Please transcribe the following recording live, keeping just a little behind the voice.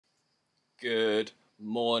Good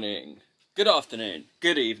morning, good afternoon,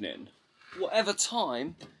 good evening, whatever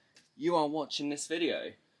time you are watching this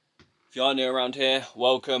video. If you are new around here,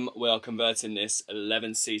 welcome. We are converting this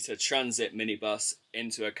 11-seater Transit minibus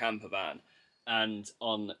into a camper van. And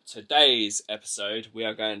on today's episode, we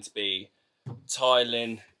are going to be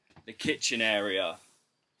tiling the kitchen area.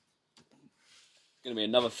 Going to be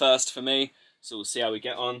another first for me, so we'll see how we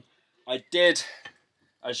get on. I did,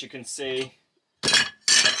 as you can see,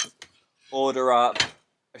 order up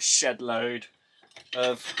a shed load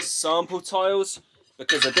of sample tiles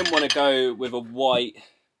because I didn't want to go with a white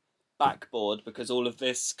backboard because all of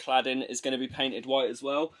this cladding is going to be painted white as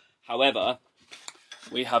well. However,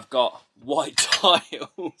 we have got white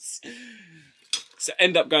tiles, so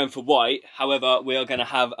end up going for white. However, we are going to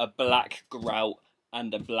have a black grout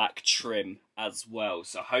and a black trim as well,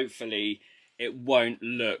 so hopefully it won't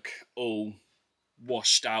look all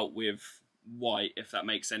washed out with white, if that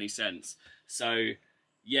makes any sense. So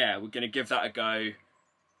yeah, we're going to give that a go.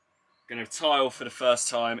 Going to tile for the first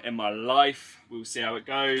time in my life. We'll see how it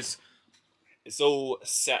goes. It's all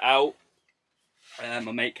set out.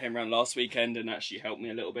 My mate came around last weekend and actually helped me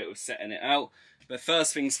a little bit with setting it out. But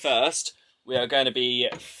first things first, we are going to be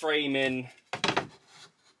framing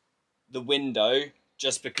the window,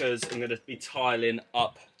 just because I'm going to be tiling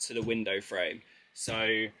up to the window frame. So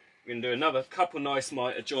we're going to do another couple nice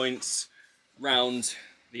miter joints round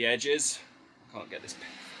the edges. I can't get this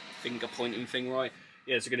finger pointing thing right.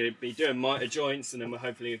 Yeah, so we're going to be doing miter joints, and then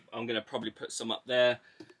I'm going to probably put some up there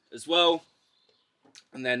as well.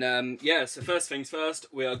 And then yeah, so first things first,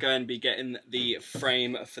 we are going to be getting the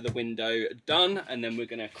frame for the window done, and then we're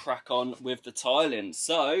going to crack on with the tiling.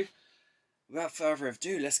 So without further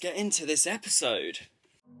ado, let's get into this episode.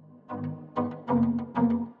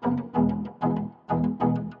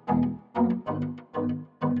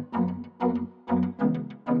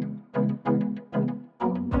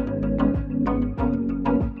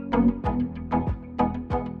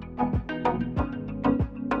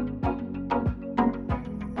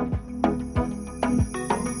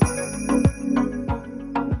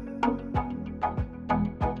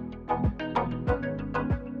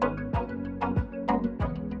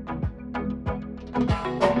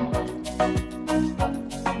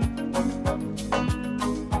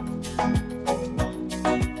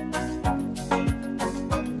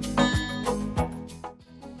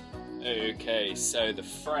 Okay, so the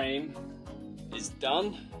frame is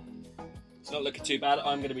done. It's not looking too bad.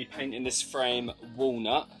 I'm going to be painting this frame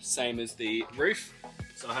walnut, same as the roof.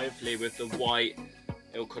 So hopefully with the white,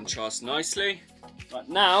 it'll contrast nicely. But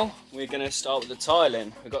now we're going to start with the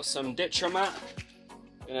tiling. We've got some Ditromat.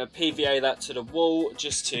 I'm going to PVA that to the wall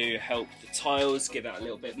just to help the tiles, give it a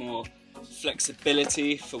little bit more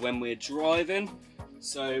flexibility for when we're driving.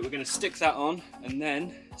 So we're going to stick that on and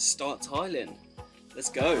then start tiling. Let's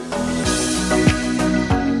go.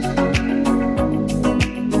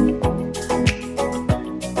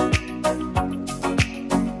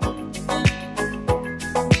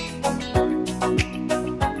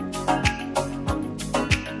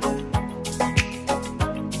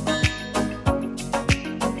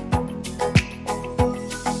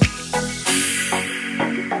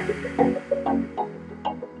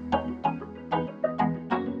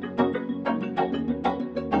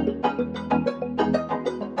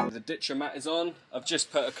 Ditromat is on. I've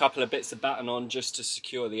just put a couple of bits of batten on just to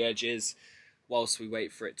secure the edges whilst we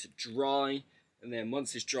wait for it to dry, and then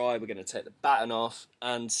once it's dry we're going to take the batten off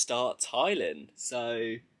and start tiling.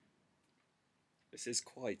 So this is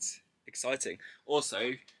quite exciting.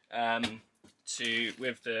 Also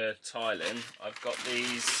with the tiling, I've got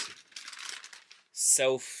these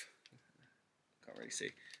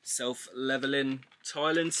self-leveling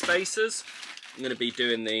tiling spacers. I'm going to be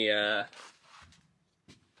doing the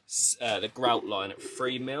grout line at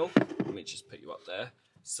 3mm. Let me just put you up there.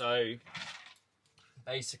 So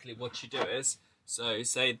basically what you do is, so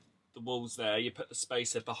say the wall's there, you put the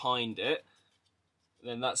spacer behind it, and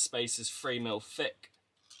then that spacer's 3mm thick,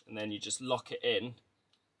 and then you just lock it in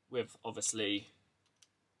with, obviously,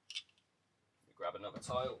 let me grab another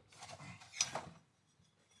tile.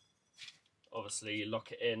 Obviously you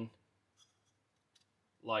lock it in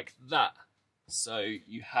like that, so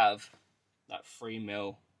you have that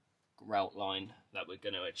 3mm grout line that we're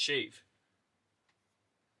going to achieve.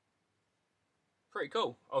 Pretty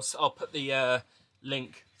cool. I'll put the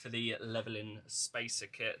link for the leveling spacer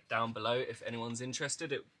kit down below if anyone's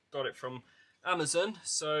interested. Got it from Amazon,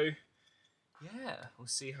 so yeah, we'll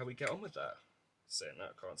see how we get on with that. Saying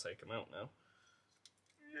that, I can't take them out now.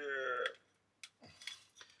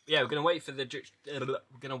 Yeah, we're gonna wait for the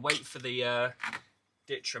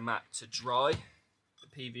Ditromat to dry, the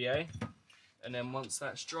PVA, And then once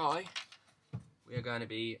that's dry, we are going to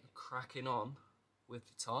be cracking on with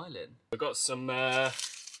the tiling. We've got some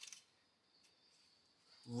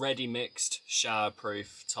ready mixed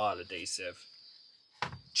showerproof tile adhesive,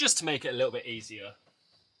 just to make it a little bit easier.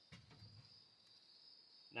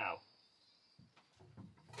 Now,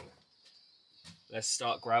 let's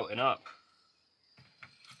start grouting up.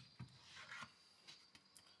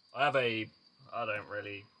 I don't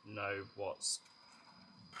really know what's...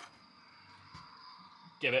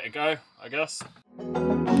 Give it a go, I guess.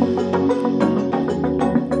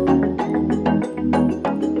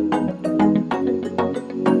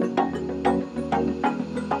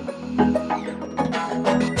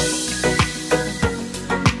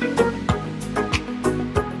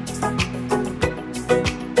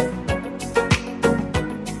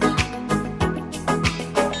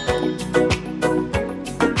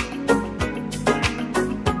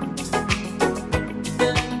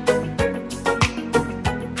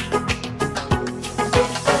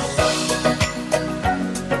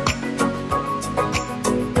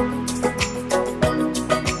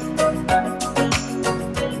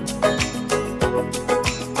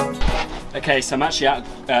 Okay, so I'm actually out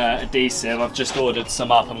of adhesive. I've just ordered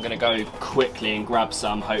some up. I'm going to go quickly and grab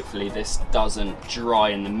some. Hopefully this doesn't dry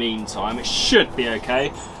in the meantime. It should be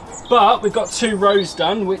okay. But we've got 2 rows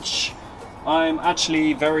done, which I'm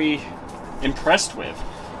actually very impressed with.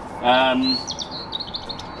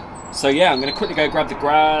 So yeah, I'm going to quickly go grab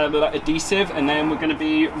the adhesive, and then we're going to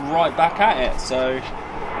be right back at it. So,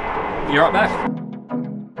 be right back.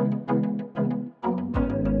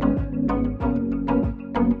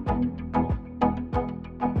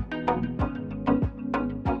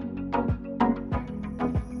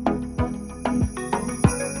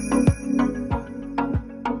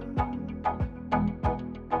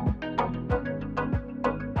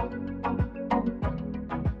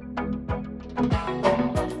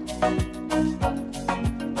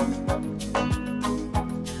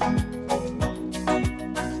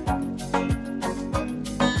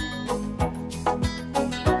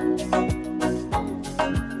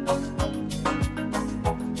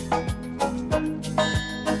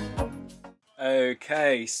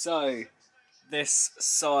 Okay, so this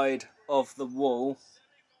side of the wall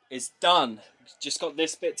is done. Just got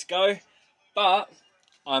this bit to go, but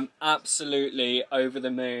I'm absolutely over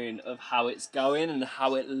the moon of how it's going and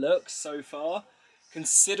how it looks so far.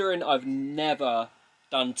 Considering I've never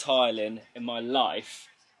done tiling in my life,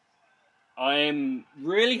 I'm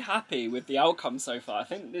really happy with the outcome so far. I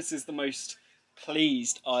think this is the most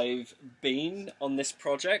pleased I've been on this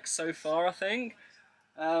project so far, I think.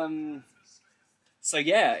 So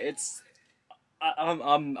yeah,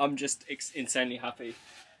 I'm just insanely happy.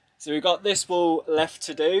 So we've got this wall left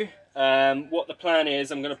to do. What the plan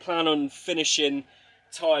is, I'm going to plan on finishing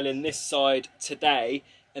tiling this side today,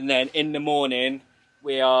 and then in the morning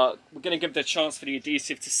we're going to give the chance for the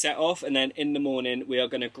adhesive to set off, and then in the morning we are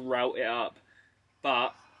going to grout it up.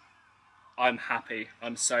 But I'm happy.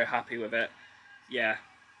 I'm so happy with it. Yeah,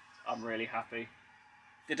 I'm really happy.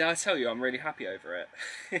 Did I tell you I'm really happy over it?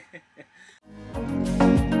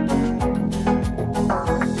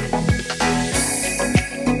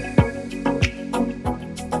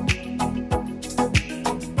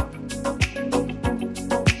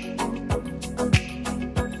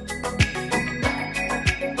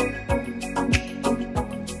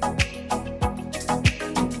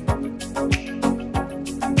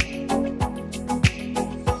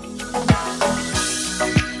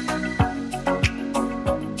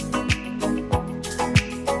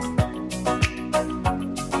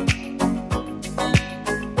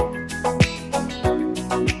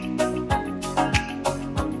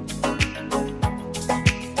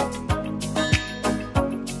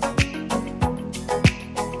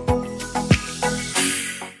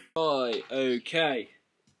 Okay,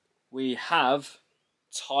 we have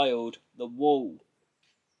tiled the wall.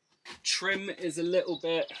 Trim is a little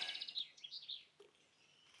bit,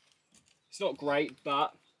 it's not great,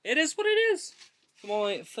 but it is what it is. For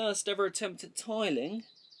my first ever attempt at tiling,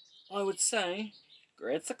 I would say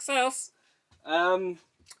great success. So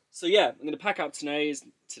yeah, I'm going to pack up today. It's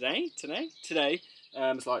like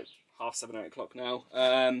 7:30, 8 o'clock now.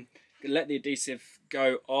 Gonna let the adhesive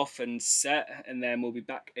go off and set, and then we'll be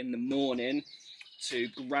back in the morning to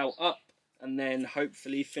grout up, and then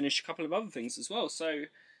hopefully finish a couple of other things as well. So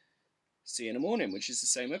see you in the morning, which is the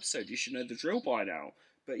same episode. You should know the drill by now.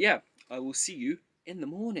 But yeah, I will see you in the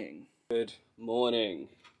morning. Good morning.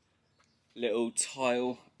 Little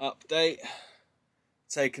tile update.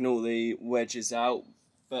 Taken all the wedges out,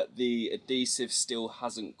 but the adhesive still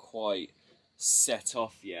hasn't quite set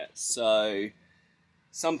off yet. So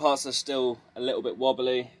Some parts are still a little bit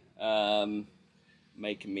wobbly,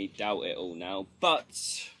 making me doubt it all now,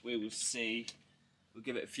 but we will see. We'll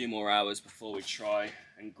give it a few more hours before we try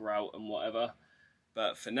and grout and whatever.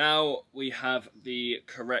 But for now, we have the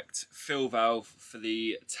correct fill valve for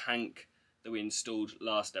the tank that we installed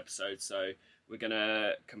last episode. So we're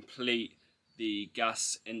gonna complete the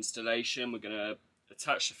gas installation. We're gonna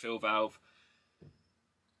attach the fill valve,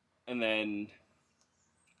 and then,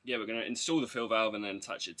 yeah, we're gonna install the fill valve and then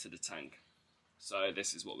attach it to the tank. So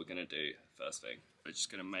this is what we're gonna do first thing. We're just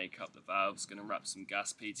gonna make up the valves, gonna wrap some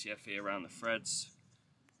gas PTFE around the threads,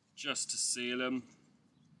 just to seal them.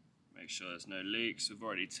 Make sure there's no leaks. We've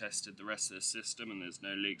already tested the rest of the system and there's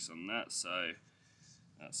no leaks on that, so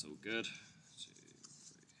that's all good. 2,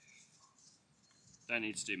 3, 4. Don't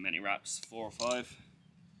need to do many wraps, 4 or 5.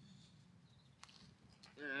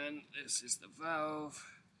 And this is the valve.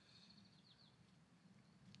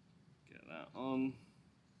 Get that on.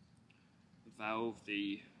 The valve,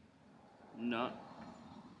 the nut.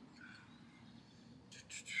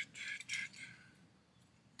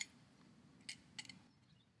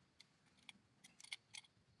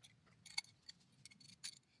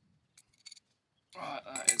 Right,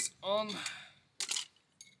 that is on.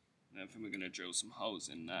 Then we're going to drill some holes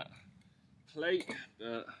in that plate,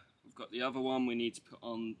 but we've got the other one we need to put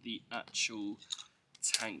on the actual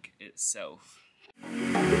tank itself.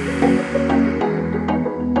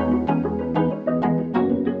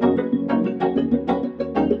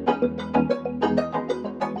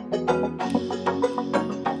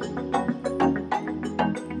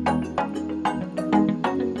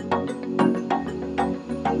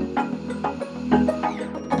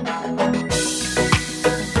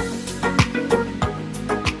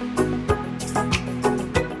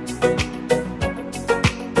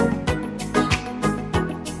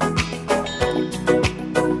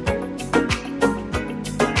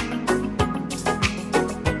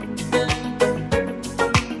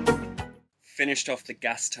 Finished off the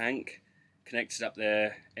gas tank, connected up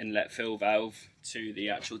the inlet fill valve to the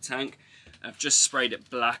actual tank. I've just sprayed it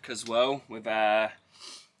black as well with a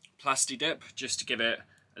Plasti Dip, just to give it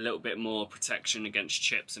a little bit more protection against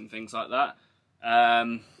chips and things like that.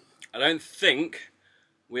 I don't think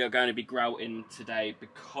we are going to be grouting today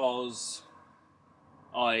because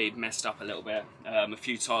I messed up a little bit. A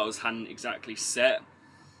few tiles hadn't exactly set,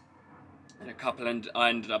 and I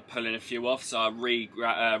ended up pulling a few off, so I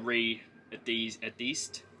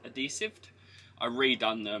adhesived. I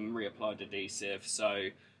redone them, reapplied adhesive. So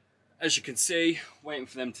as you can see, waiting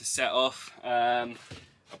for them to set off. I'll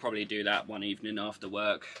probably do that one evening after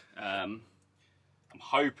work. I'm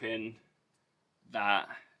hoping that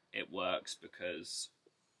it works because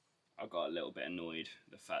I got a little bit annoyed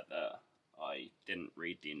the fact that I didn't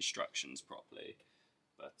read the instructions properly.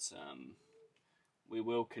 But we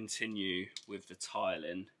will continue with the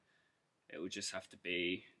tiling. It will just have to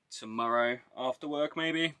be tomorrow after work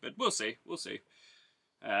maybe, but we'll see.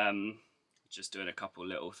 Just doing a couple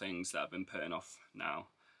little things that I've been putting off now.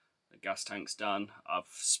 The gas tank's done. I've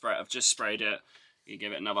just sprayed it. You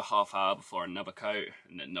give it another half hour before another coat,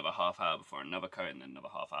 and then another half hour before another coat, and then another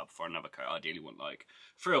half hour before another coat. Ideally want like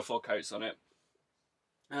 3 or 4 coats on it.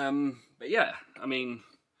 But yeah, I mean,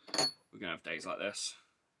 we're gonna have days like this.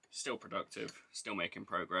 Still productive, still making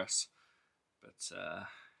progress, but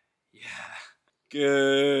yeah.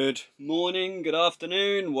 Good morning, good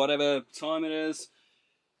afternoon, whatever time it is.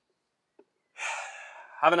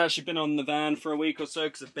 Haven't actually been on the van for a week or so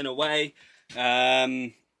because I've been away.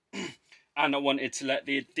 And I wanted to let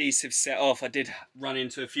the adhesive set off. I did run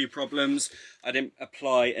into a few problems. I didn't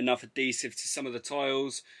apply enough adhesive to some of the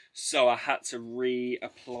tiles, so I had to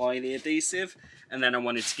reapply the adhesive. And then I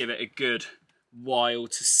wanted to give it a good while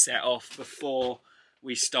to set off before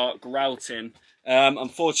we start grouting.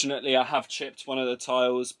 Unfortunately, I have chipped one of the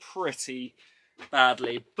tiles pretty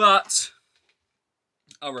badly, but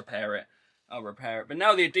I'll repair it. But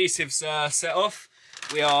now the adhesive's set off,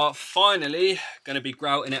 we are finally going to be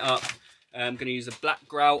grouting it up. I'm going to use a black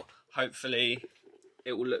grout. Hopefully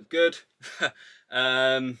it will look good.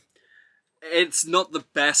 It's not the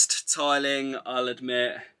best tiling, I'll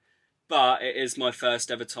admit, but it is my first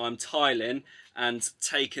ever time tiling, and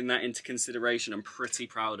taking that into consideration, I'm pretty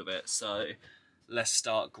proud of it. So let's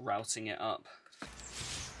start grouting it up.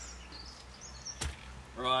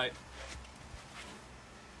 Right.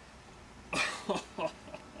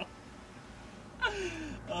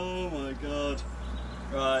 Oh my god.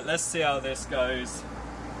 Right, let's see how this goes.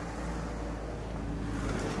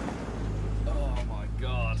 Oh my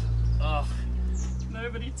god. Ugh.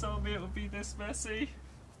 Nobody told me it would be this messy.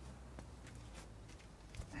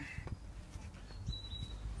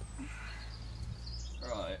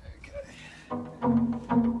 Right, okay.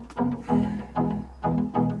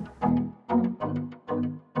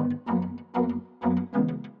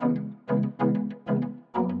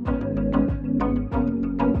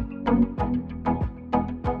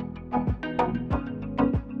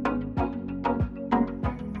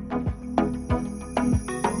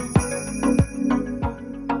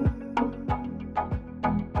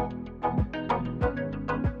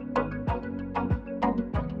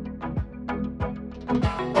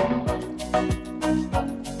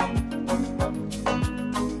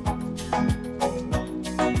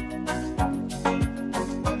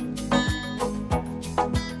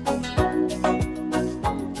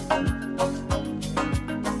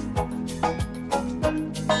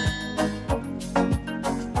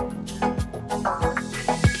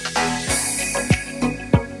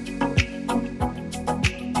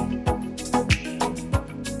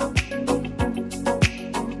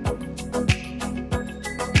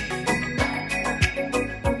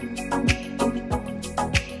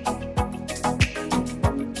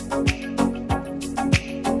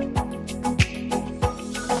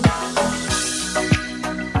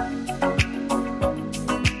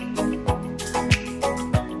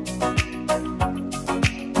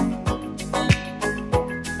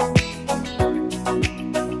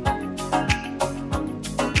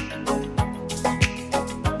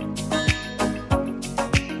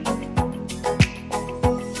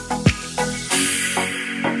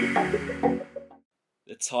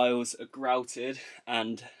 Tiles are grouted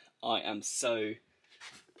and I am so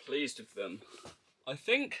pleased with them. I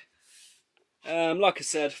think, like I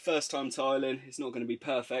said, first time tiling, it's not going to be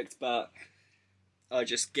perfect, but I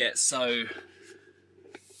just get so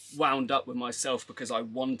wound up with myself because I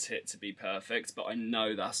want it to be perfect, but I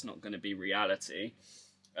know that's not going to be reality.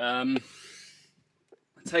 I'm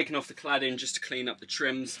taking off the cladding just to clean up the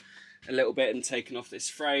trims a little bit and taking off this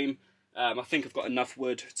frame. I think I've got enough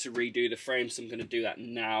wood to redo the frame, so I'm going to do that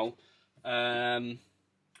now. And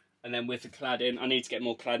then with the cladding, I need to get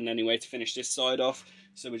more cladding anyway to finish this side off.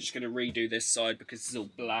 So we're just going to redo this side because it's all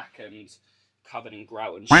black and covered in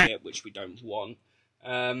grout and shit, which we don't want.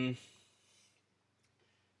 But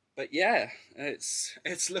yeah,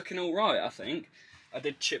 it's looking all right, I think. I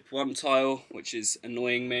did chip one tile, which is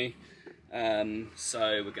annoying me.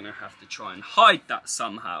 So we're going to have to try and hide that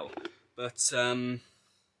somehow. But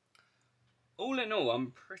all in all,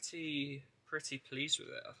 I'm pretty pleased with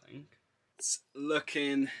it, I think. It's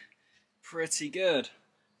looking pretty good.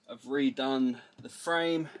 I've redone the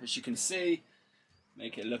frame, as you can see,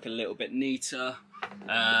 make it look a little bit neater.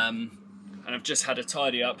 And I've just had a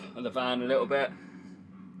tidy up of the van a little bit.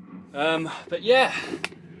 But yeah,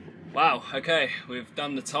 wow, okay, we've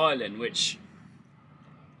done the tiling, which,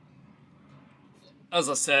 as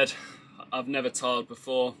I said, I've never tiled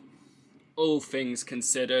before. All things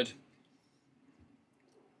considered,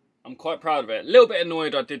 I'm quite proud of it. A little bit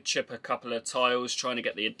annoyed I did chip a couple of tiles trying to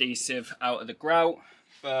get the adhesive out of the grout,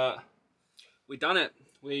 but we done it.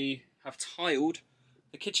 We have tiled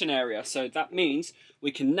the kitchen area, so that means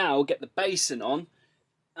we can now get the basin on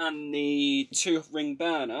and the 2-ring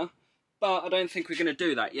burner, but I don't think we're going to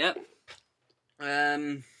do that yet.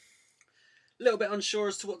 A little bit unsure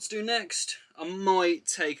as to what to do next. I might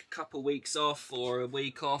take a couple weeks off or a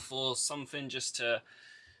week off or something just to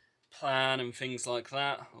plan and things like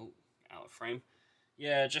that. Oh, out of frame.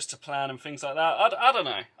 Yeah, just to plan and things like that. I don't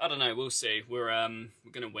know. I don't know. We'll see. We're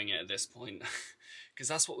gonna wing it at this point because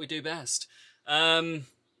that's what we do best.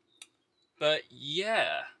 But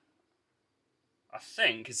yeah, I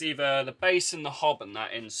think it's either the base and the hob and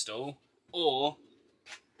that install, or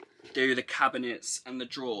do the cabinets and the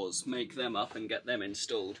drawers, make them up and get them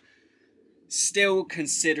installed. Still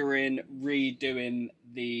considering redoing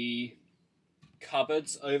the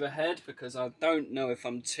cupboards overhead because I don't know if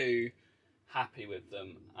I'm too happy with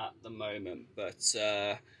them at the moment, but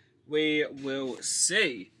we will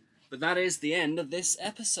see. But that is the end of this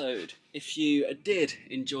episode. If you did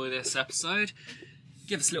enjoy this episode,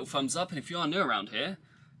 give us a little thumbs up, and if you are new around here,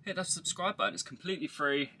 hit that subscribe button. It's completely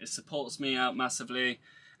free, it supports me out massively,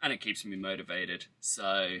 and it keeps me motivated.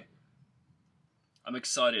 So I'm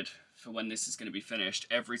excited for when this is going to be finished.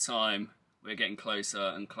 Every time we're getting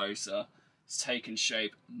closer and closer. It's taken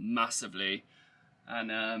shape massively,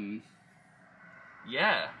 and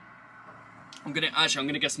yeah, I'm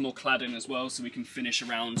gonna get some more cladding as well so we can finish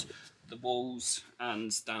around the walls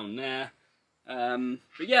and down there.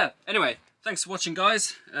 But yeah, anyway, thanks for watching,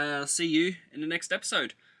 guys. See you in the next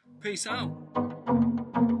episode. Peace out.